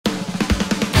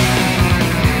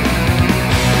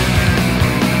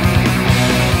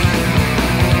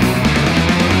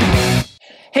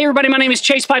Hey everybody, my name is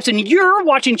Chase Pipes and you're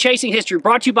watching Chasing History,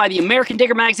 brought to you by the American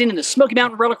Digger Magazine and the Smoky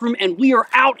Mountain Relic Room, and we are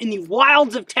out in the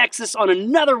wilds of Texas on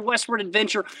another westward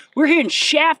adventure. We're here in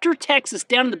Shafter, Texas,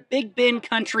 down in the Big Bend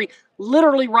country,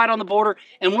 literally right on the border,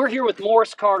 and we're here with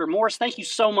Morris Carter. Morris, thank you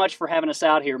so much for having us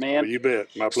out here, man. Oh, you bet.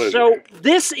 My pleasure. So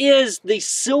this is the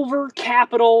silver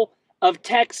capital of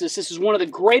Texas. This is one of the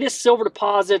greatest silver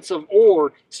deposits of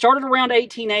ore. Started around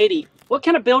 1880. What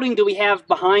kind of building do we have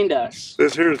behind us?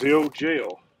 This here is the old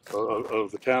jail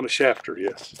of the town of Shafter,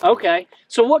 yes. Okay.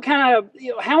 So what kind of,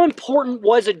 how important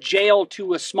was a jail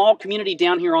to a small community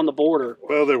down here on the border?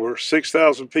 Well, there were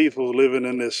 6,000 people living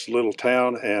in this little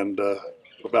town and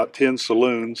about 10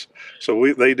 saloons.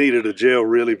 So they needed a jail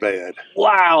really bad.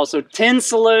 Wow. So 10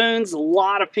 saloons, a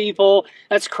lot of people.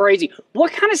 That's crazy.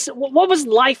 What was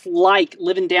life like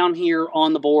living down here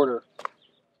on the border?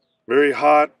 Very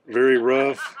hot, very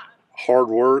rough, hard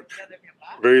work,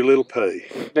 very little pay.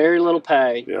 Very little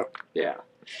pay. Yeah. Yeah.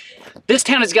 This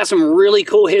town has got some really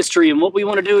cool history, and what we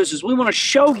want to do is we want to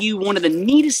show you one of the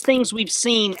neatest things we've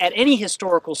seen at any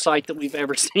historical site that we've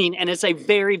ever seen, and it's a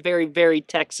very, very, very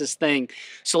Texas thing.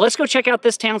 So let's go check out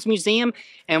this town's museum,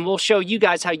 and we'll show you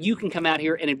guys how you can come out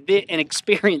here and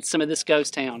experience some of this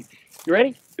ghost town. You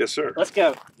ready? Yes, sir. Let's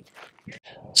go.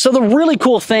 So the really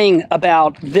cool thing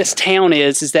about this town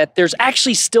is that there's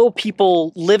actually still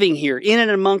people living here in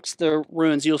and amongst the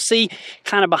ruins. You'll see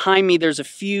kind of behind me there's a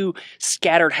few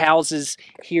scattered houses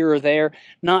here or there,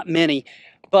 not many.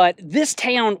 But this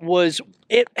town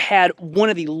it had one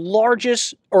of the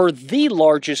largest, or the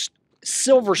largest,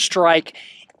 silver strike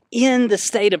in the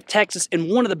state of Texas and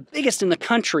one of the biggest in the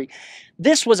country.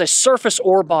 This was a surface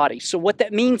ore body. So what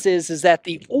that means is that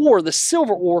the ore, the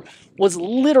silver ore, was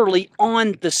literally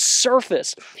on the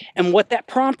surface. And what that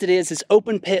prompted is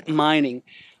open pit mining.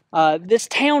 This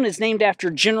town is named after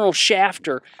General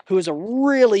Shafter, who is a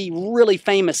really, really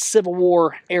famous Civil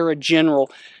War era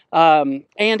general and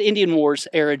Indian Wars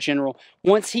era general.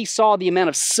 Once he saw the amount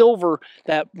of silver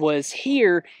that was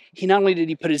here, he not only did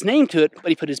he put his name to it, but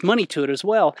he put his money to it as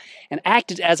well, and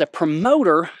acted as a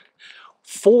promoter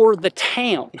for the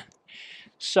town.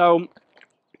 So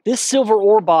this silver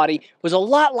ore body was a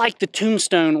lot like the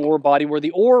Tombstone ore body, where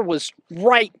the ore was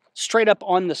right straight up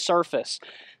on the surface.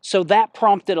 So that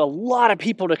prompted a lot of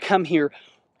people to come here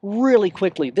really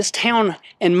quickly. This town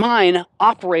and mine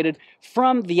operated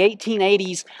from the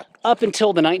 1880s up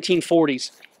until the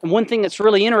 1940s. And one thing that's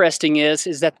really interesting is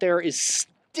that there is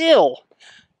still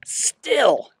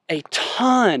a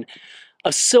ton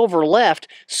of silver left,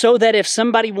 so that if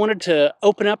somebody wanted to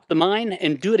open up the mine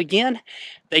and do it again,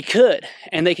 they could,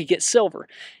 and they could get silver.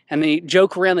 And the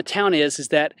joke around the town is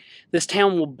that this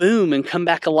town will boom and come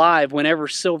back alive whenever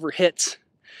silver hits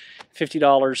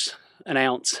 $50 an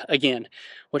ounce again,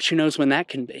 which who knows when that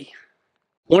can be.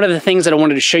 One of the things that I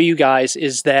wanted to show you guys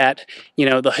is that,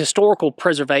 the historical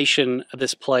preservation of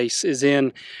this place is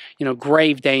in,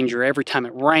 grave danger. Every time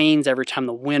it rains, every time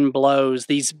the wind blows,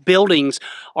 these buildings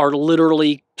are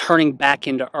literally turning back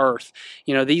into earth.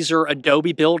 These are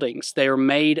adobe buildings. They are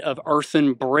made of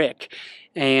earthen brick,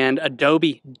 and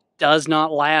adobe does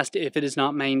not last if it is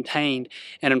not maintained.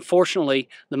 And unfortunately,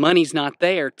 the money's not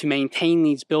there to maintain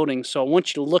these buildings. So I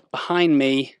want you to look behind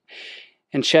me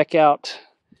and check out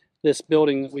this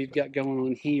building that we've got going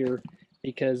on here,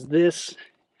 because this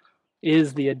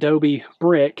is the adobe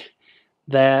brick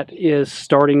that is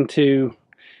starting to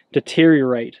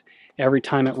deteriorate. Every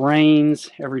time it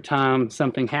rains, every time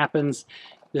something happens,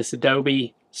 this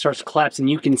adobe starts to collapse,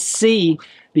 and you can see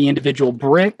the individual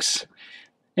bricks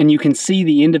and you can see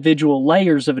the individual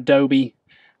layers of adobe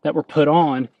that were put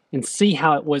on, and see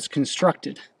how it was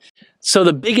constructed. So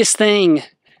the biggest thing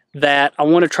that I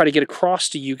want to try to get across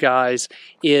to you guys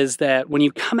is that when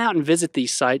you come out and visit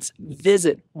these sites,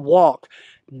 walk.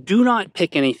 Do not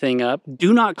pick anything up.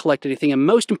 Do not collect anything. And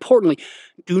most importantly,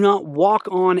 do not walk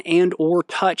on and or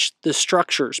touch the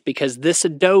structures, because this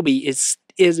adobe is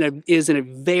in a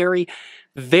very,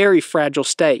 very fragile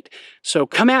state. So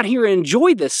come out here and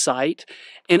enjoy this site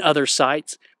and other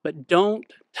sites, but don't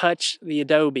touch the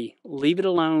adobe. Leave it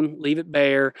alone. Leave it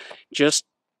bare. Just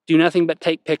do nothing but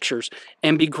take pictures,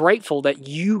 and be grateful that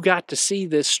you got to see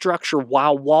this structure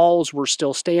while walls were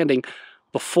still standing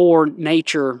before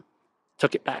nature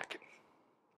took it back.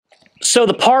 So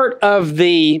the part of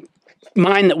the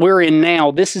mine that we're in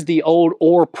now, this is the old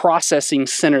ore processing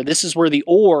center. This is where the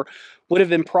ore would have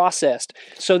been processed.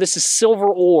 So this is silver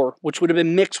ore, which would have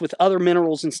been mixed with other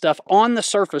minerals and stuff on the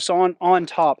surface, on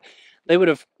top. they would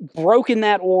have broken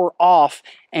that ore off,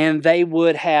 and they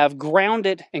would have ground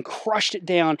it and crushed it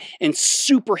down and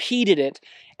superheated it,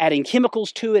 adding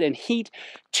chemicals to it and heat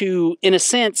to, in a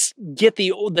sense, get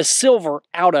the silver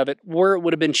out of it where it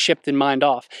would have been shipped and mined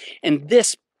off. And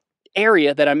this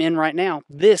area that I'm in right now,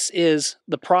 this is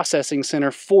the processing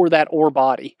center for that ore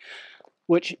body,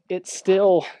 which it's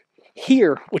still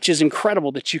here, which is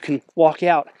incredible that you can walk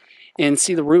out and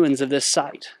see the ruins of this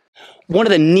site. One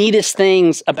of the neatest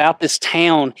things about this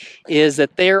town is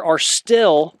that there are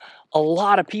still a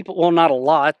lot of people, well, not a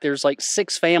lot, there's like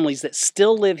 6 families that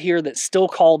still live here that still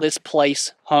call this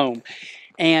place home.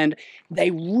 And they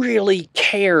really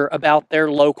care about their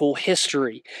local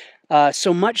history.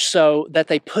 So much so that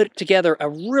they put together a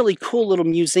really cool little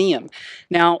museum.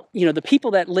 Now, you know, the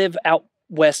people that live out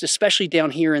west, especially down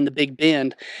here in the Big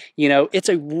Bend, you know, it's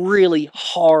a really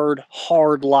hard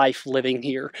life living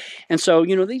here. And so,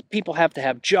 you know, these people have to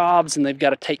have jobs and they've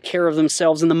got to take care of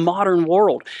themselves in the modern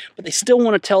world, but they still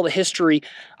want to tell the history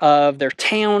of their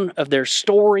town, of their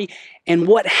story, and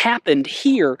what happened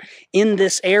here in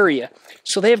this area.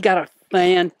 So they've got a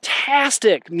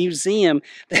fantastic museum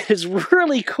that is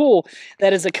really cool.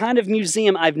 That is a kind of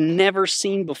museum I've never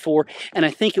seen before, and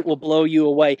I think it will blow you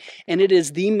away. And it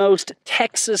is the most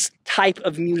Texas type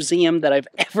of museum that I've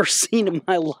ever seen in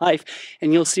my life,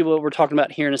 and you'll see what we're talking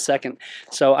about here in a second.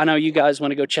 So I know you guys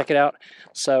want to go check it out,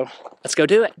 so let's go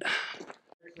do it.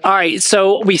 All right,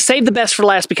 so we saved the best for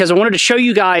last because I wanted to show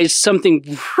you guys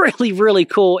something really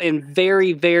cool and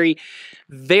very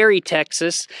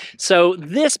Texas. So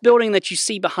this building that you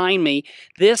see behind me,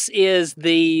 this is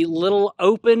the little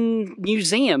open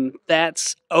museum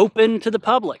that's open to the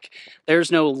public.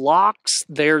 There's no locks,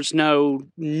 there's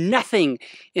nothing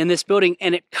in this building,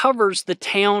 and it covers the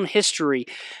town history.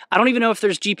 I don't even know if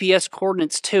there's GPS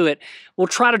coordinates to it. We'll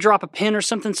try to drop a pin or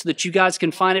something so that you guys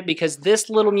can find it, because this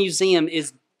little museum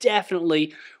is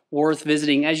definitely worth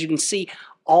visiting. As you can see,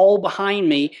 all behind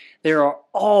me, there are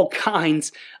all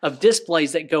kinds of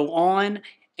displays that go on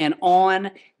and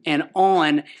on and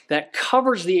on that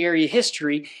covers the area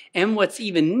history. And what's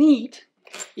even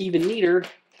neater,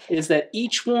 is that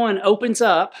each one opens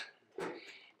up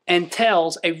and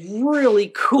tells a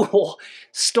really cool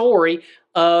story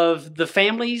of the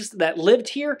families that lived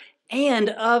here and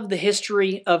of the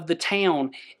history of the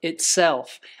town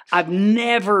itself. I've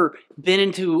never been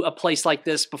into a place like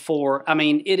this before. I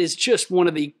mean, it is just one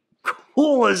of the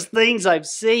coolest things I've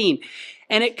seen.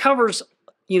 And it covers,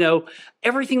 you know,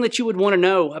 everything that you would want to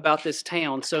know about this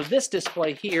town. So this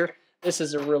display here, this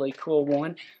is a really cool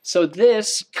one. So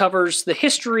this covers the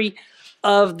history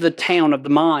of the town, of the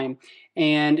mine.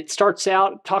 And it talks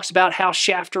about how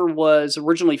Shafter was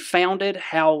originally founded,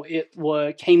 how it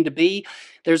came to be.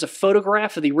 There's a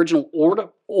photograph of the original ore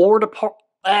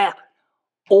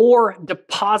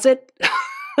deposit.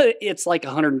 It's like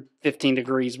 115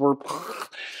 degrees.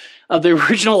 Of the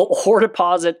original ore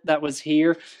deposit that was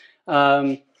here.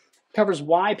 Covers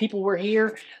why people were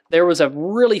here. There was a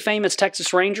really famous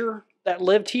Texas Ranger that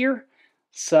lived here.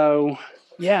 So,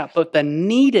 yeah, but the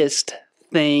neatest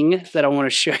thing that I want to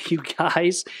show you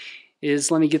guys is,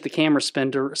 let me get the camera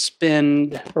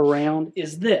spin around,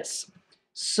 is this.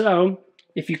 So,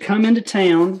 if you come into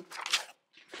town,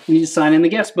 you need to sign in the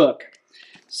guest book.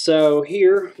 So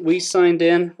here, we signed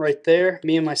in right there,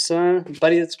 me and my son, a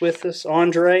buddy that's with us,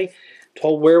 Andre,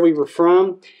 told where we were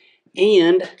from,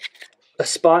 and a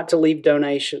spot to leave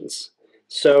donations.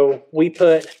 So we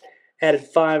added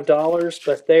 $5,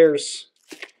 but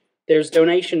there's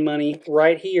donation money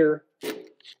right here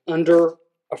under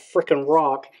a frickin'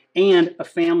 rock, and a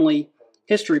family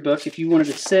history book if you wanted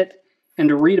to sit and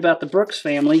to read about the Brooks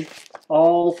family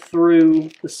all through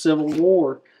the Civil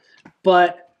War.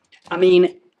 But, I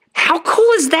mean, how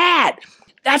cool is that?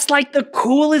 That's like the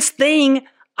coolest thing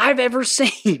I've ever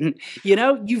seen. You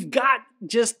know, you've got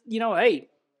just, you know, hey,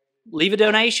 leave a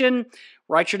donation,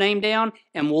 write your name down,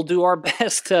 and we'll do our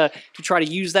best to try to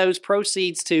use those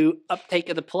proceeds to uptake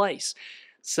of the place.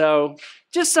 So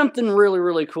just something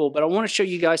really cool. But I want to show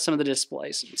you guys some of the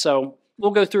displays. So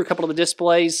we'll go through a couple of the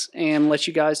displays and let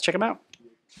you guys check them out.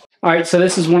 All right, so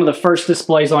this is one of the first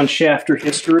displays on Shafter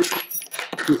history.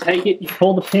 You take it, you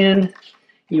pull the pin,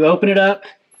 you open it up,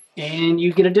 and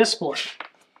you get a display.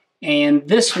 And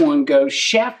this one goes,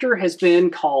 Shafter has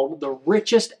been called the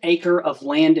richest acre of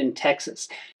land in Texas,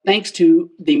 thanks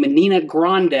to the Menina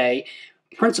Grande,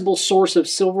 principal source of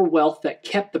silver wealth that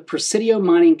kept the Presidio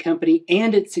Mining Company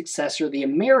and its successor, the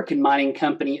American Mining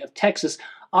Company of Texas,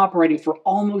 operating for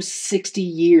almost 60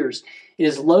 years. It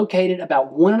is located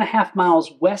about 1.5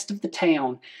 miles west of the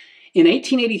town. In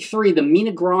 1883, the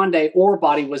Mina Grande ore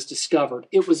body was discovered.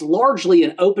 It was largely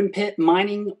an open pit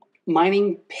mining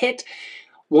mining pit,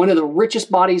 one of the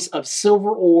richest bodies of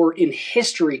silver ore in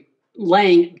history,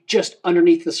 laying just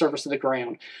underneath the surface of the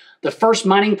ground. The first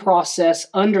mining process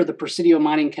under the Presidio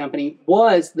Mining Company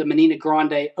was the Menina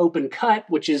Grande open cut,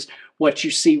 which is what you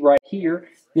see right here.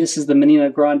 This is the Menina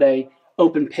Grande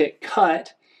open pit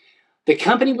cut. The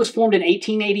company was formed in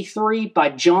 1883 by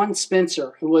John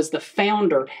Spencer, who was the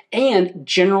founder, and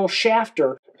General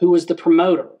Shafter, who was the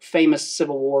promoter, famous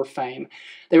Civil War fame.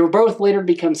 They were both later to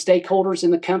become stakeholders in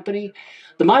the company.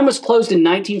 The mine was closed in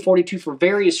 1942 for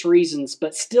various reasons,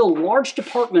 but still large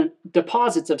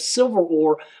deposits of silver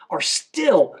ore are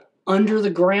still under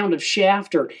the ground of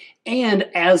Shafter. And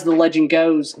as the legend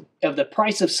goes, if the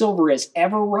price of silver is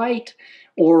ever right,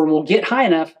 or will get high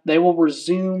enough, they will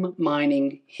resume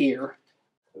mining here.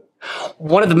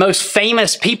 One of the most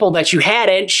famous people that you had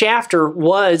at Shafter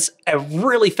was a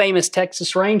really famous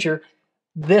Texas Ranger,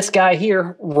 this guy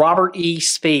here, Robert E.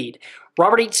 Speed.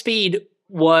 Robert E. Speed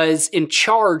was in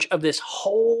charge of this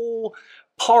whole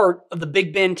part of the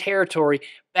Big Bend territory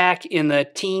back in the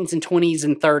teens and 20s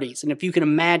and 30s. And if you can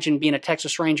imagine being a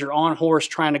Texas Ranger on horse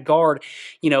trying to guard,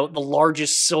 the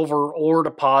largest silver ore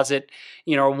deposit,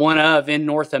 one of in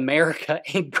North America,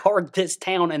 and guard this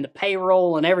town and the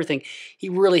payroll and everything, he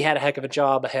really had a heck of a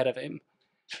job ahead of him.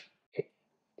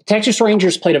 Texas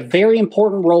Rangers played a very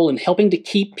important role in helping to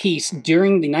keep peace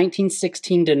during the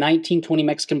 1916 to 1920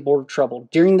 Mexican border trouble.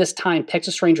 During this time,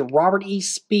 Texas Ranger Robert E.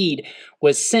 Speed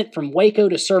was sent from Waco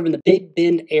to serve in the Big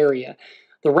Bend area.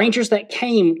 The Rangers that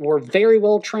came were very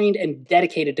well trained and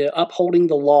dedicated to upholding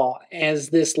the law, as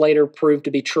this later proved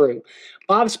to be true.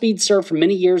 Bob Speed served for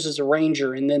many years as a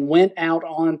ranger and then went out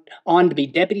on to be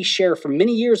deputy sheriff for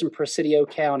many years in Presidio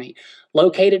County.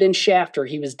 Located in Shafter,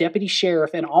 he was deputy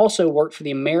sheriff and also worked for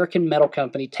the American Metal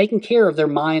Company, taking care of their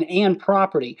mine and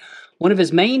property. One of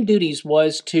his main duties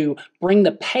was to bring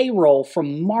the payroll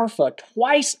from Marfa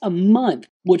twice a month,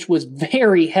 which was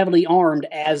very heavily armed,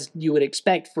 as you would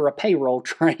expect for a payroll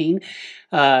train.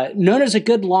 Known as a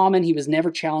good lawman, he was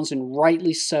never challenged, and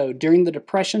rightly so. During the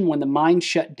Depression, when the mine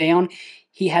shut down,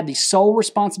 he had the sole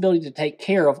responsibility to take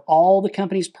care of all the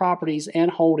company's properties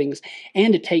and holdings,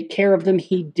 and to take care of them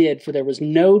he did, for there was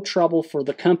no trouble for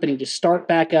the company to start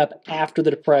back up after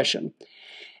the Depression.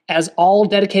 As all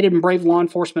dedicated and brave law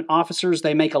enforcement officers,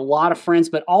 they make a lot of friends,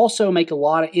 but also make a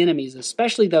lot of enemies,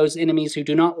 especially those enemies who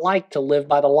do not like to live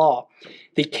by the law.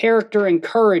 The character and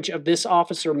courage of this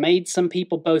officer made some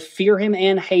people both fear him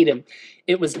and hate him.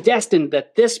 It was destined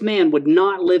that this man would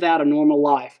not live out a normal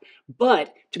life,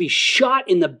 but to be shot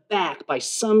in the back by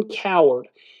some coward.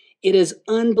 It is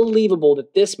unbelievable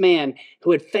that this man,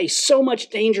 who had faced so much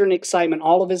danger and excitement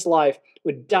all of his life,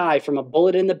 would die from a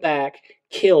bullet in the back,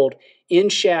 killed in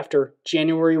Shafter,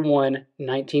 January 1,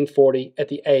 1940, at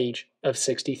the age of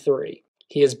 63.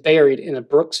 He is buried in the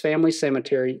Brooks Family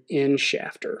Cemetery in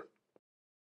Shafter.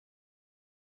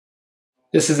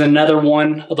 This is another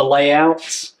one of the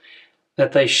layouts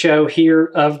that they show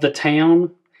here of the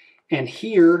town. And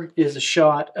here is a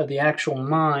shot of the actual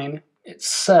mine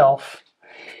itself.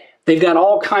 They've got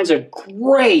all kinds of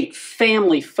great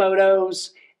family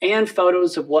photos and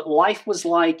photos of what life was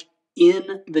like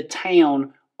in the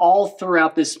town all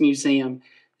throughout this museum.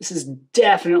 This is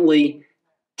definitely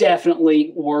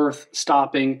worth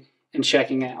stopping and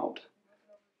checking out.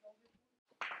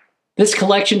 This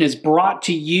collection is brought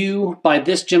to you by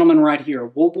this gentleman right here,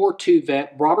 World War II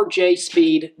vet, Robert J.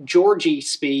 Speed, George E.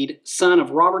 Speed, son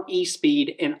of Robert E.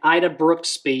 Speed and Ida Brooks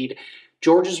Speed,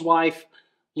 George's wife,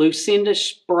 Lucinda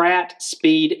Spratt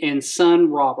Speed, and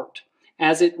son Robert.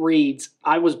 As it reads,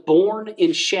 I was born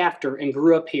in Shafter and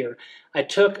grew up here. I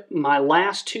took my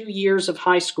last 2 years of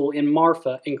high school in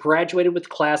Marfa and graduated with the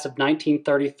class of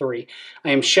 1933. I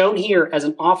am shown here as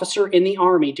an officer in the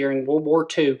Army during World War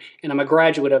II, and I'm a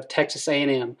graduate of Texas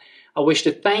A&M. I wish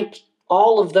to thank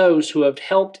all of those who have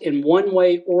helped in one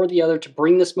way or the other to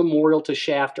bring this memorial to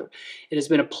Shafter. It has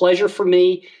been a pleasure for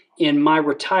me in my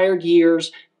retired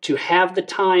years to have the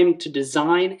time to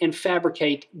design and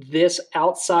fabricate this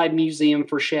outside museum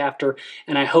for Shafter,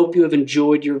 and I hope you have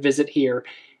enjoyed your visit here.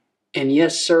 And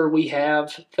yes, sir, we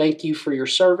have. Thank you for your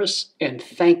service, and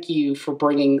thank you for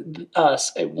bringing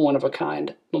us a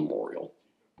one-of-a-kind memorial.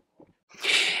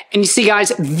 And you see,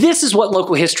 guys, this is what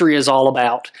local history is all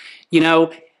about.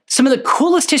 Some of the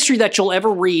coolest history that you'll ever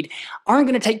read aren't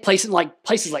going to take place in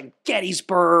places like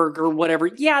Gettysburg or whatever.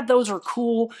 Yeah, those are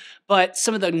cool, but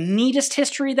some of the neatest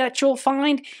history that you'll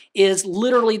find is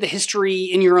literally the history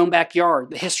in your own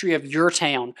backyard, the history of your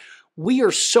town. We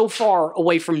are so far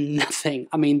away from nothing.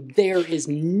 I mean, there is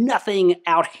nothing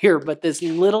out here but this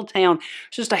little town.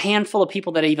 It's just a handful of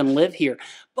people that even live here.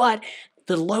 But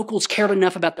the locals cared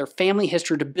enough about their family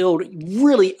history to build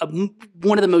really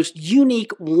one of the most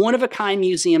unique, one-of-a-kind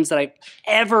museums that I've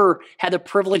ever had the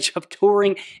privilege of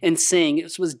touring and seeing.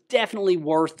 This was definitely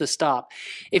worth the stop.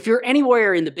 If you're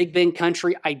anywhere in the Big Bend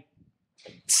country, I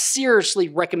seriously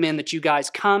recommend that you guys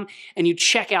come and you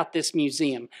check out this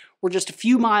museum. We're just a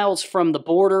few miles from the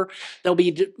border. There'll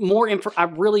be more info.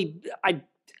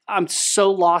 I'm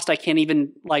so lost I can't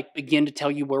even begin to tell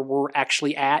you where we're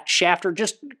actually at. Shafter,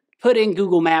 just put in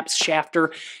Google Maps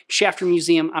Shafter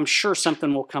Museum. I'm sure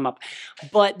something will come up.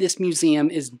 But this museum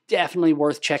is definitely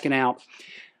worth checking out.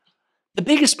 The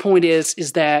biggest point is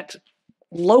that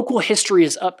local history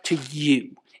is up to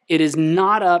you. It is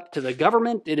not up to the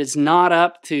government. It is not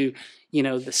up to,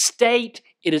 the state.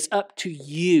 It is up to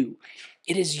you.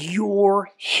 It is your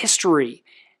history.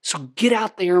 So get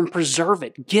out there and preserve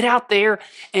it. Get out there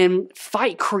and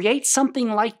fight. Create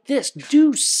something like this.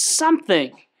 Do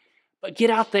something. But get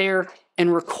out there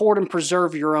and record and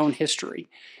preserve your own history.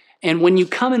 And when you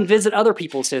come and visit other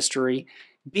people's history,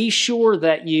 be sure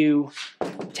that you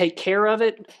take care of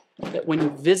it, that when you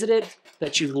visit it,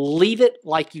 that you leave it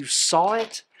like you saw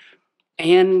it,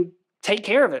 and take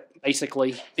care of it,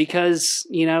 basically. Because,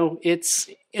 it's,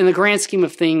 in the grand scheme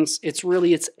of things,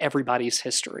 it's everybody's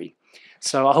history.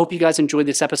 So I hope you guys enjoyed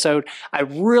this episode. I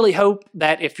really hope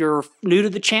that if you're new to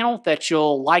the channel, that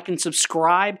you'll like and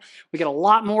subscribe. We got a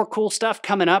lot more cool stuff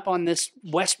coming up on this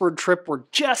westward trip. We're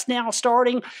just now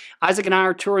starting. Isaac and I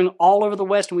are touring all over the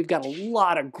West, and we've got a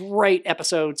lot of great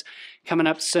episodes coming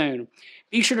up soon.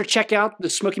 Be sure to check out the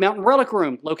Smoky Mountain Relic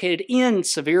Room, located in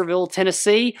Sevierville,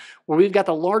 Tennessee, where we've got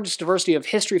the largest diversity of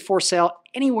history for sale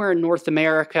anywhere in North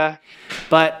America.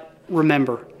 But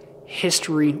remember,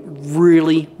 history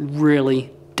really,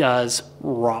 really does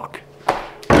rock.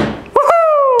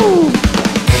 Woohoo!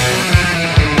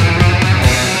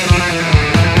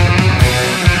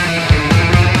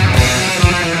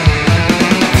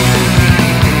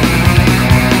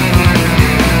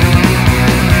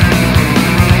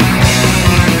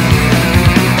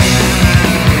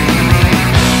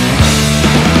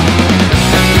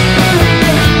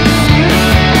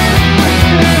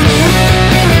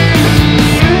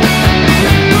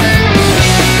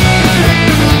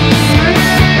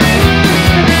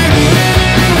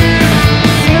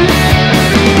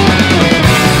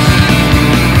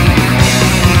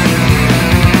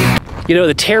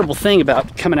 The terrible thing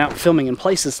about coming out and filming in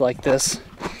places like this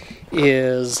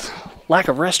is lack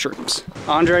of restrooms.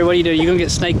 Andre, what do? You gonna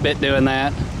get snake bit doing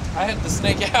that? I had the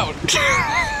snake out.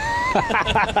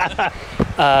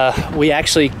 We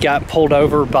actually got pulled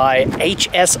over by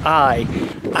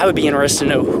HSI. I would be interested to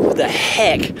know who the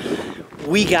heck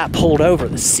we got pulled over.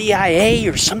 The CIA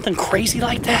or something crazy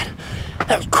like that?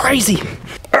 That was crazy.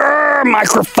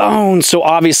 Microphone. So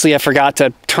obviously I forgot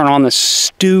to turn on the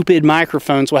stupid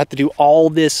microphones. We'll have to do all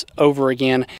this over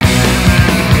again.